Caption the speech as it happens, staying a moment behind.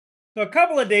So a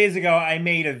couple of days ago, I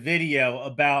made a video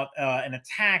about an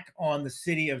attack on the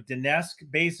city of Donetsk.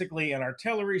 Basically, an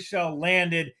artillery shell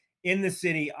landed in the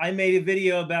city. I made a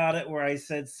video about it where I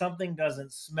said something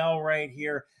doesn't smell right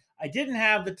here. I didn't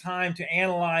have the time to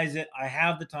analyze it. I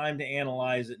have the time to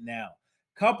analyze it now.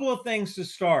 Couple of things to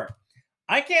start.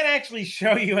 I can't actually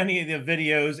show you any of the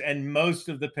videos and most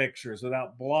of the pictures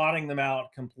without blotting them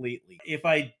out completely. If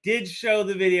I did show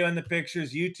the video and the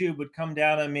pictures, YouTube would come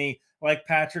down on me like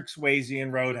Patrick Swayze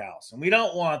in Roadhouse, and we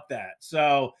don't want that.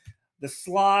 So the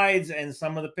slides and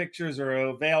some of the pictures are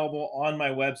available on my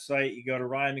website. You go to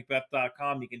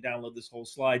ryanmcbeth.com, you can download this whole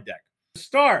slide deck. To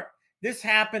start, this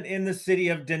happened in the city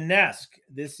of Donetsk.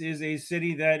 This is a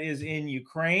city that is in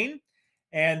Ukraine.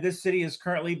 And this city is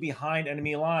currently behind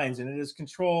enemy lines, and it is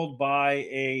controlled by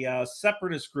a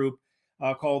separatist group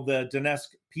called the Donetsk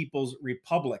People's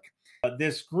Republic.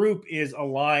 This group is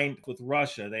aligned with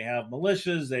Russia. They have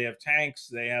militias, they have tanks,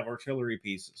 they have artillery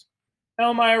pieces.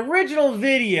 Now, in my original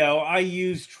video, I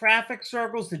used traffic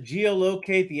circles to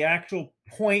geolocate the actual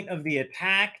point of the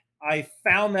attack. I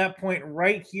found that point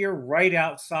right here, right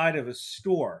outside of a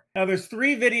store. Now, there's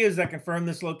 3 videos that confirm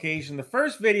this location. The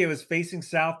first video is facing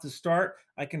south to start.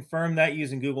 I confirmed that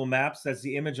using Google Maps. That's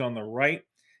the image on the right.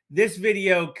 This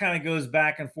video kind of goes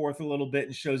back and forth a little bit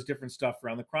and shows different stuff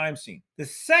around the crime scene. The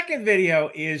second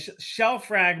video is shell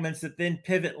fragments that then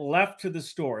pivot left to the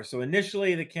store. So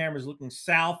initially the camera is looking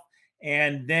south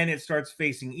and then it starts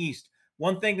facing east.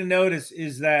 One thing to notice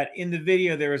is that in the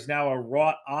video, there is now a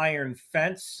wrought iron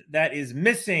fence that is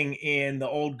missing in the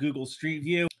old Google Street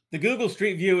View. The Google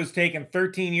Street View was taken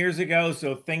 13 years ago,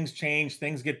 so things change,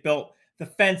 things get built. The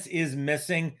fence is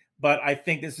missing, but I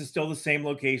think this is still the same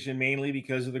location, mainly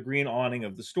because of the green awning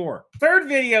of the store. Third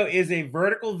video is a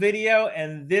vertical video,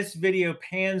 and this video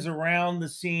pans around the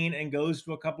scene and goes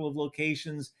to a couple of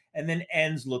locations and then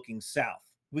ends looking south.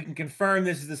 We can confirm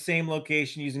this is the same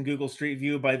location using Google Street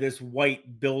View by this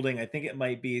white building. I think it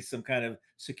might be some kind of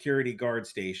security guard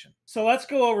station. So let's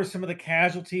go over some of the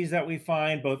casualties that we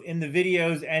find both in the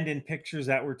videos and in pictures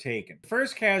that were taken. The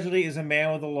first casualty is a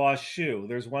man with a lost shoe.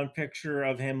 There's one picture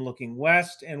of him looking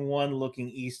west and one looking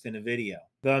east in a video.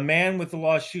 The man with the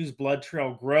lost shoe's blood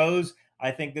trail grows. I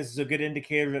think this is a good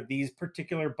indicator that these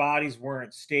particular bodies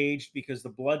weren't staged because the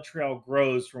blood trail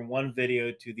grows from one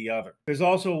video to the other. There's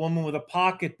also a woman with a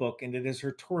pocketbook, and it is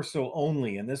her torso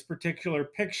only. In this particular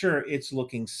picture, it's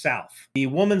looking south. The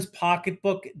woman's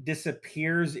pocketbook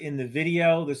disappears in the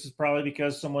video. This is probably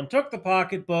because someone took the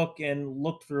pocketbook and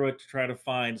looked through it to try to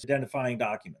find identifying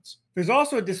documents. There's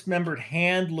also a dismembered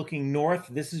hand looking north.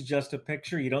 This is just a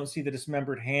picture. You don't see the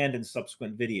dismembered hand in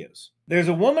subsequent videos. There's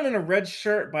a woman in a red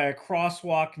shirt by a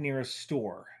crosswalk near a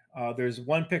store. There's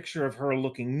one picture of her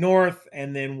looking north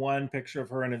and then one picture of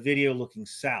her in a video looking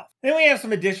south. Then we have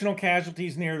some additional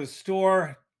casualties near the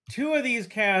store. 2 of these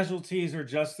casualties are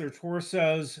just their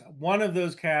torsos. One of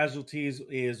those casualties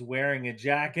is wearing a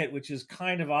jacket, which is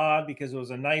kind of odd because it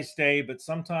was a nice day, but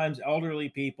sometimes elderly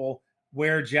people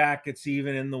wear jackets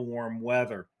even in the warm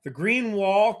weather. The green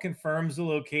wall confirms the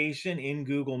location in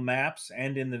Google Maps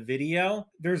and in the video.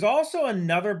 There's also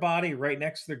another body right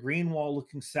next to the green wall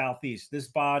looking southeast. This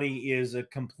body is a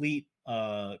complete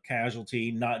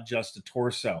casualty, not just a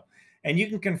torso. And you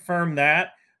can confirm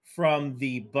that from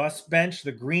the bus bench,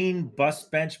 the green bus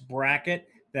bench bracket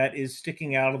that is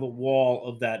sticking out of the wall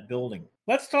of that building.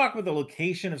 Let's talk about the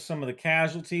location of some of the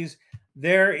casualties.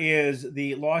 There is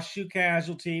the lost shoe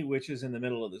casualty, which is in the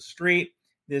middle of the street.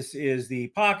 This is the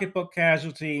pocketbook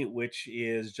casualty, which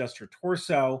is just her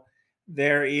torso.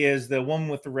 There is the woman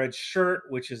with the red shirt,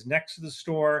 which is next to the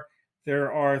store.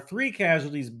 There are 3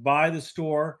 casualties by the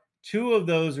store. 2 of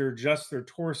those are just their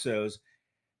torsos.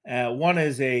 One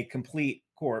is a complete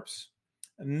corpse.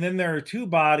 And then there are 2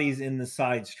 bodies in the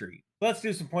side street. Let's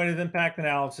do some point of impact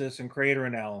analysis and crater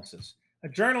analysis. A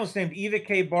journalist named Eva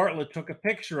K. Bartlett took a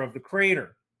picture of the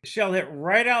crater. The shell hit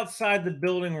right outside the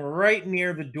building, right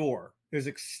near the door. There's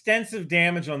extensive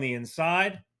damage on the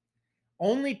inside.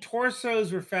 Only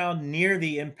torsos were found near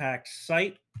the impact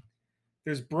site.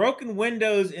 There's broken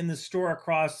windows in the store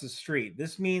across the street.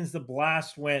 This means the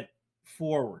blast went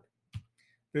forward.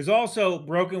 There's also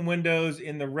broken windows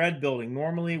in the red building.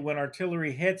 Normally, when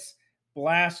artillery hits,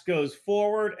 blast goes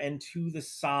forward and to the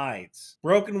sides.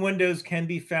 Broken windows can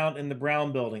be found in the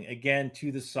brown building, again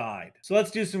to the side. So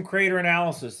let's do some crater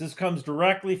analysis. This comes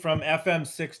directly from FM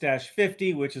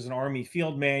 6-50, which is an Army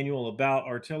field manual about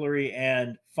artillery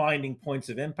and finding points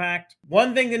of impact.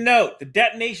 One thing to note, the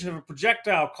detonation of a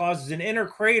projectile causes an inner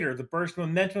crater. The burst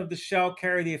momentum of the shell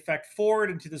carry the effect forward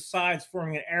and to the sides,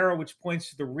 forming an arrow which points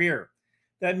to the rear.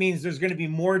 That means there's going to be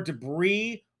more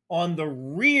debris on the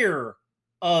rear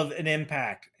of an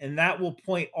impact, and that will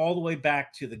point all the way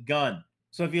back to the gun.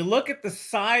 So if you look at the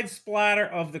side splatter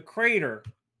of the crater,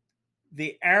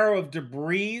 the arrow of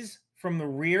debris from the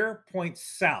rear points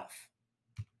south.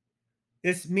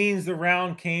 This means the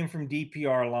round came from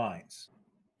DPR lines.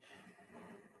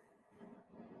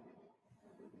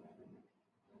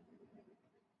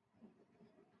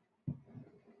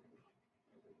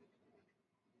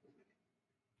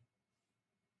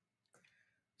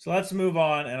 So let's move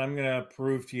on, and I'm going to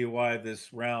prove to you why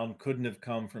this round couldn't have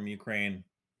come from Ukraine.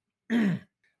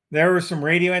 There were some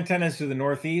radio antennas to the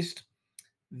northeast.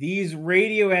 These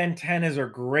radio antennas are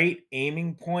great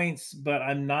aiming points, but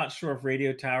I'm not sure if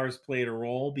radio towers played a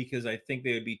role because I think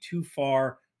they would be too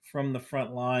far from the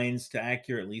front lines to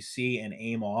accurately see and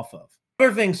aim off of.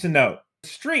 Other things to note: the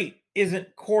street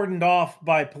isn't cordoned off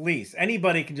by police.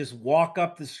 Anybody can just walk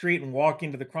up the street and walk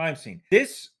into the crime scene.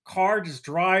 This car just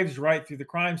drives right through the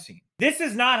crime scene. This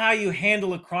is not how you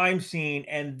handle a crime scene,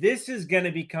 and this is going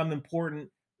to become important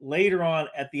later on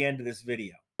at the end of this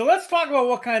video. So let's talk about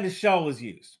what kind of shell was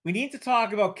used. We need to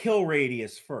talk about kill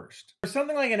radius first. For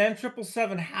something like an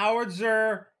M777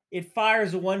 howitzer, it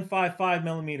fires a 155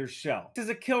 millimeter shell. This is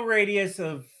a kill radius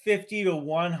of 50 to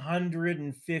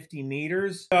 150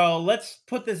 meters. So let's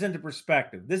put this into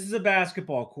perspective. This is a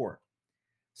basketball court.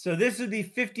 So this would be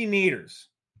 50 meters.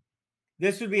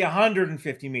 This would be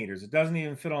 150 meters. It doesn't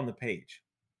even fit on the page.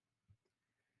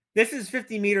 This is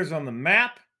 50 meters on the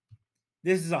map.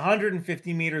 This is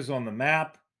 150 meters on the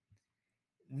map.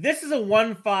 This is a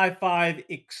 155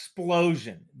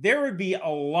 explosion. There would be a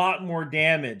lot more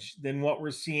damage than what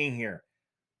we're seeing here.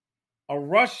 A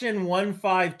Russian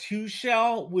 152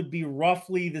 shell would be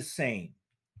roughly the same.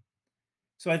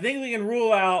 So I think we can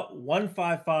rule out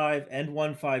 155 and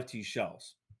 152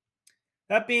 shells.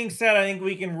 That being said, I think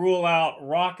we can rule out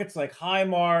rockets like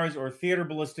HIMARS or theater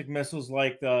ballistic missiles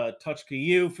like the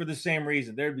Tuchka-U for the same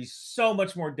reason. There'd be so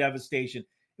much more devastation.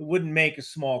 It wouldn't make a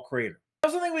small crater. I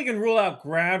also think we can rule out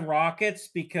grad rockets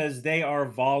because they are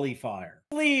volley fire.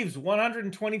 It leaves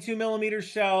 122 millimeter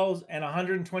shells and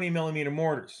 120 millimeter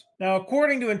mortars. Now,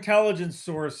 according to intelligence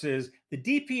sources, the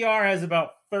DPR has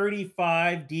about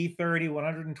 35 D30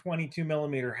 122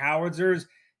 millimeter howitzers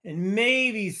and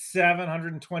maybe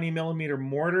 720 millimeter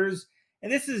mortars.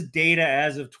 And this is data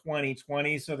as of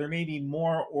 2020, so there may be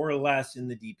more or less in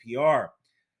the DPR.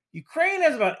 Ukraine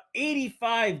has about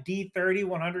 85 D30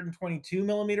 122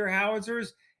 millimeter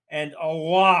howitzers and a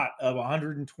lot of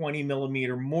 120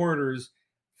 millimeter mortars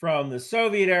from the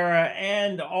Soviet era,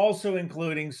 and also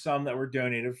including some that were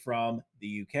donated from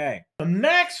the UK. The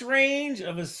max range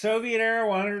of a Soviet era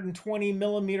 120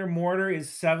 millimeter mortar is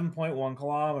 7.1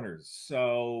 kilometers.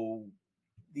 So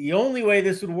the only way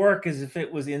this would work is if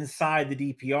it was inside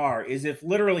the DPR, is if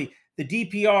literally the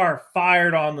DPR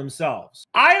fired on themselves.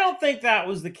 I don't think that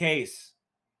was the case,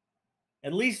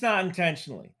 at least not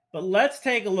intentionally. But let's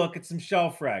take a look at some shell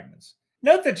fragments.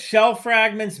 Note that shell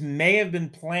fragments may have been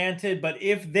planted, but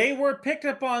if they were picked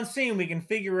up on scene, we can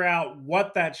figure out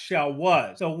what that shell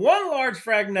was. So one large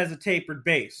fragment has a tapered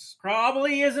base.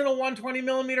 Probably isn't a 120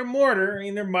 millimeter mortar. I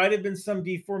mean, there might have been some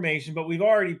deformation, but we've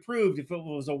already proved if it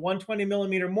was a 120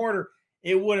 millimeter mortar,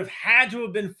 it would have had to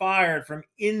have been fired from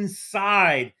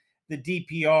inside the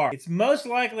DPR. It's most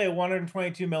likely a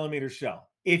 122 millimeter shell.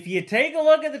 If you take a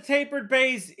look at the tapered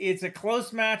base, it's a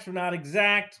close match, but not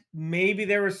exact. Maybe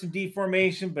there was some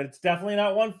deformation, but it's definitely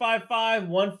not 155,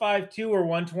 152, or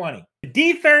 120. The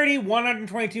D30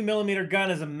 122 millimeter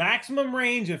gun has a maximum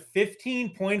range of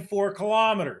 15.4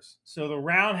 kilometers. So the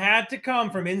round had to come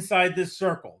from inside this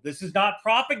circle. This is not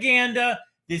propaganda.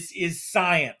 This is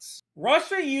science.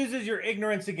 Russia uses your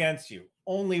ignorance against you.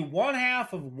 Only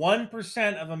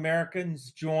 0.5% of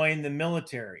Americans join the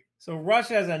military. So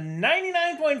Russia has a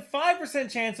 99.5%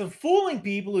 chance of fooling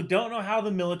people who don't know how the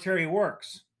military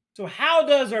works. So how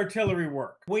does artillery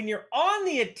work? When you're on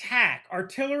the attack,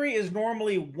 artillery is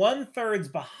normally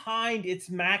 1/3 behind its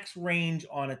max range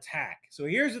on attack. So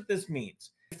here's what this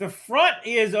means. If the front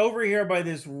is over here by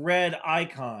this red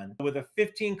icon with a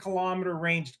 15-kilometer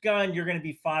ranged gun, you're going to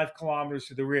be 5 kilometers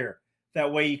to the rear.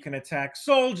 That way you can attack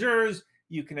soldiers,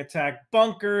 you can attack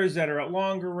bunkers that are at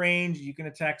longer range, you can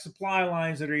attack supply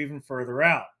lines that are even further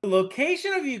out. The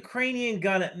location of a Ukrainian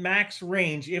gun at max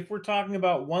range, if we're talking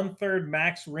about 1/3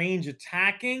 max range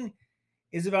attacking,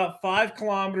 is about 5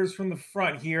 kilometers from the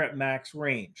front here at max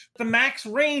range. The max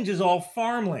range is all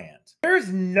farmland. There's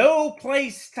no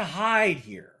place to hide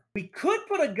here. We could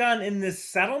put a gun in this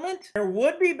settlement. There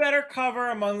would be better cover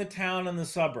among the town and the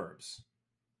suburbs.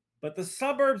 But the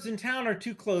suburbs and town are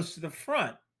too close to the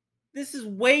front. This is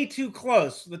way too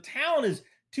close. The town is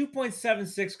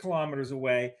 2.76 kilometers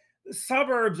away. The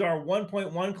suburbs are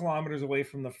 1.1 kilometers away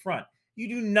from the front. You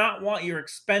do not want your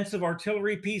expensive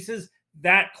artillery pieces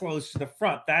that close to the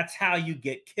front. That's how you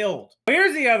get killed.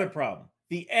 Here's the other problem.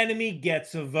 The enemy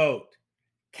gets a vote.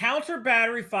 Counter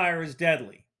battery fire is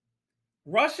deadly.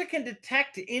 Russia can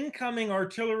detect incoming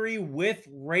artillery with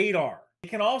radar. It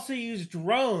can also use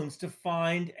drones to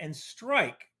find and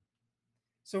strike.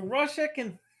 So Russia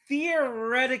can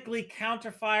theoretically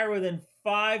counterfire within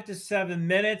 5 to 7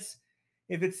 minutes.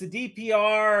 If it's the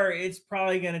DPR, it's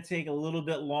probably going to take a little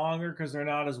bit longer because they're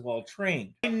not as well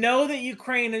trained. I know that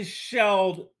Ukraine has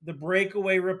shelled the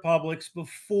breakaway republics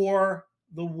before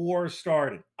the war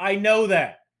started. I know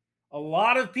that. A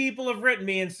lot of people have written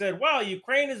me and said, well,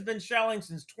 Ukraine has been shelling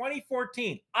since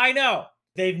 2014. I know.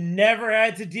 They've never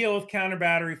had to deal with counter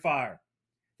battery fire.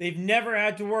 They've never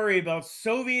had to worry about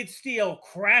Soviet steel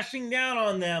crashing down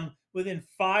on them within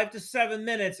 5 to 7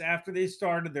 minutes after they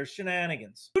started their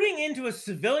shenanigans. Shooting into a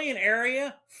civilian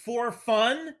area for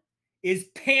fun is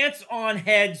pants on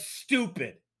head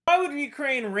stupid. Why would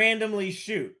Ukraine randomly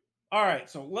shoot? All right,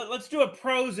 so let's do a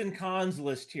pros and cons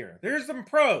list here. There's some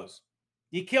pros.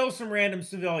 You kill some random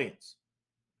civilians.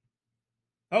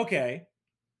 Okay.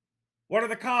 What are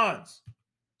the cons?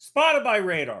 Spotted by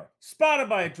radar, spotted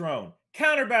by a drone,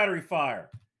 counter battery fire,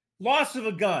 loss of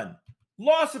a gun,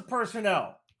 loss of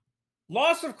personnel,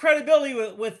 loss of credibility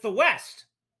with the West.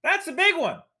 That's a big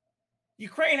one.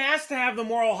 Ukraine has to have the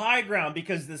moral high ground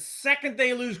because the second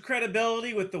they lose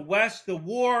credibility with the West, the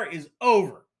war is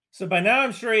over. So by now,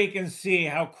 I'm sure you can see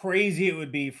how crazy it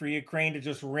would be for Ukraine to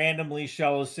just randomly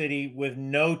shell a city with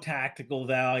no tactical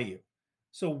value.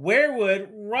 So where would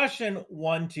Russian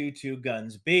 122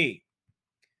 guns be?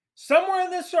 Somewhere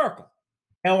in this circle.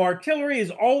 Now, artillery is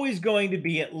always going to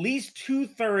be at least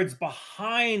 2/3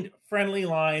 behind friendly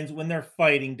lines when they're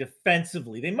fighting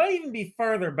defensively. They might even be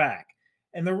further back.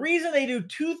 And the reason they do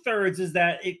 2/3 is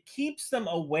that it keeps them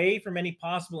away from any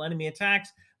possible enemy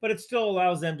attacks, but it still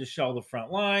allows them to shell the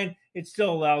front line. It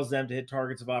still allows them to hit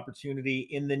targets of opportunity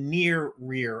in the near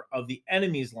rear of the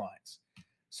enemy's lines.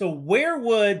 So where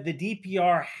would the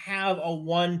DPR have a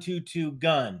 122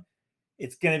 gun?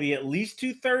 It's going to be at least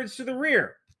 2/3 to the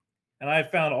rear. And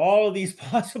I've found all of these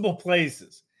possible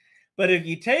places. But if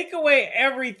you take away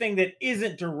everything that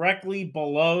isn't directly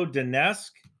below Donetsk,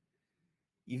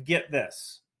 you get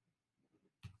this.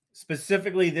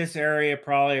 Specifically, this area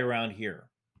probably around here,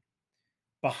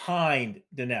 behind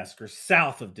Donetsk or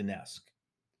south of Donetsk.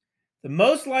 The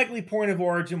most likely point of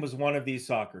origin was one of these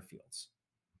soccer fields.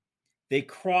 They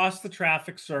crossed the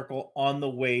traffic circle on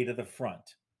the way to the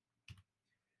front.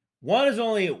 One is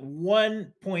only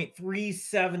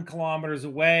 1.37 kilometers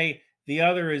away. The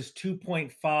other is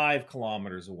 2.5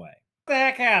 kilometers away. What the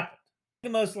heck happened? The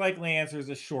most likely answer is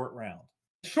a short round.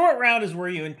 A short round is where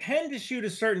you intend to shoot a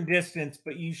certain distance,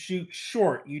 but you shoot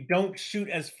short. You don't shoot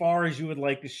as far as you would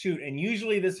like to shoot. And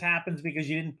usually this happens because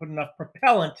you didn't put enough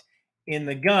propellant in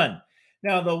the gun.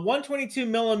 Now, the 122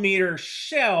 millimeter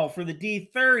shell for the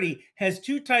D30 has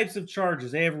two types of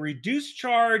charges. They have a reduced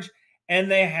charge and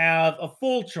they have a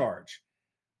full charge.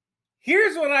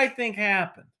 Here's what I think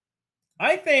happened.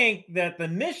 I think that the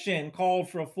mission called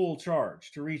for a full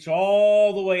charge to reach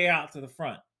all the way out to the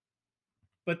front,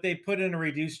 but they put in a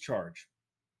reduced charge,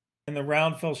 and the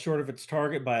round fell short of its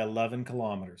target by 11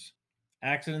 kilometers.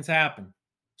 Accidents happen.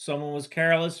 Someone was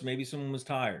careless, maybe someone was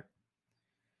tired.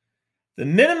 The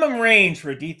minimum range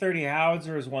for a D30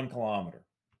 howitzer is 1 kilometer.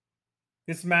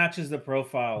 This matches the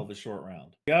profile of the short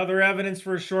round. The other evidence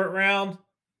for a short round,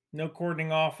 no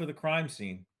cordoning off for the crime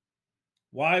scene.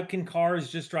 Why can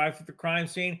cars just drive through the crime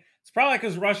scene? It's probably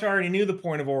because Russia already knew the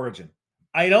point of origin.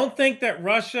 I don't think that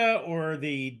Russia or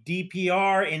the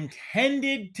DPR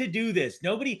intended to do this.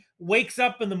 Nobody wakes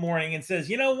up in the morning and says,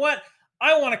 you know what?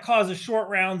 I want to cause a short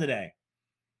round today.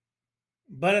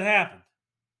 But it happened.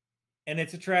 And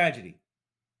it's a tragedy.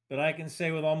 But I can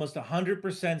say with almost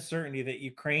 100% certainty that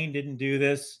Ukraine didn't do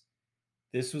this.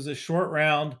 This was a short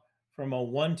round from a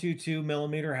 122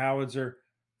 millimeter howitzer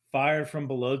fired from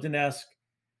below Donetsk.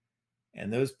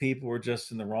 And those people were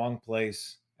just in the wrong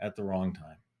place at the wrong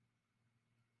time.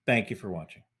 Thank you for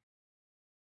watching.